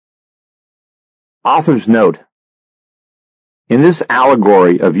Author's note: in this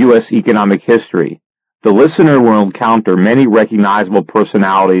allegory of U.S. economic history, the listener will encounter many recognizable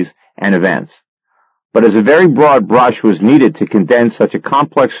personalities and events. But as a very broad brush was needed to condense such a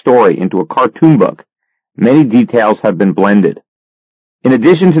complex story into a cartoon book, many details have been blended. In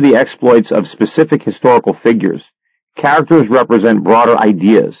addition to the exploits of specific historical figures, characters represent broader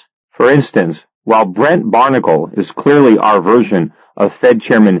ideas. For instance, while Brent Barnacle is clearly our version of Fed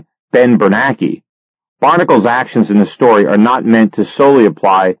Chairman Ben Bernanke, Barnacle's actions in the story are not meant to solely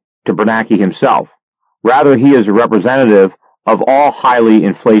apply to Bernanke himself. Rather, he is a representative of all highly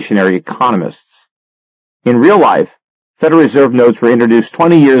inflationary economists. In real life, Federal Reserve notes were introduced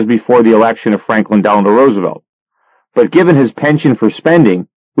 20 years before the election of Franklin Delano Roosevelt. But given his penchant for spending,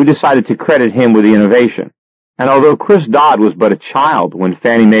 we decided to credit him with the innovation. And although Chris Dodd was but a child when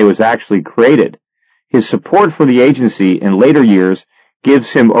Fannie Mae was actually created, his support for the agency in later years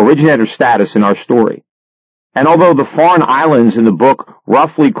gives him originator status in our story. And although the foreign islands in the book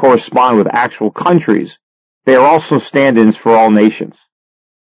roughly correspond with actual countries, they are also stand-ins for all nations.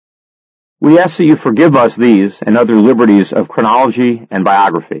 We ask that you forgive us these and other liberties of chronology and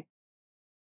biography.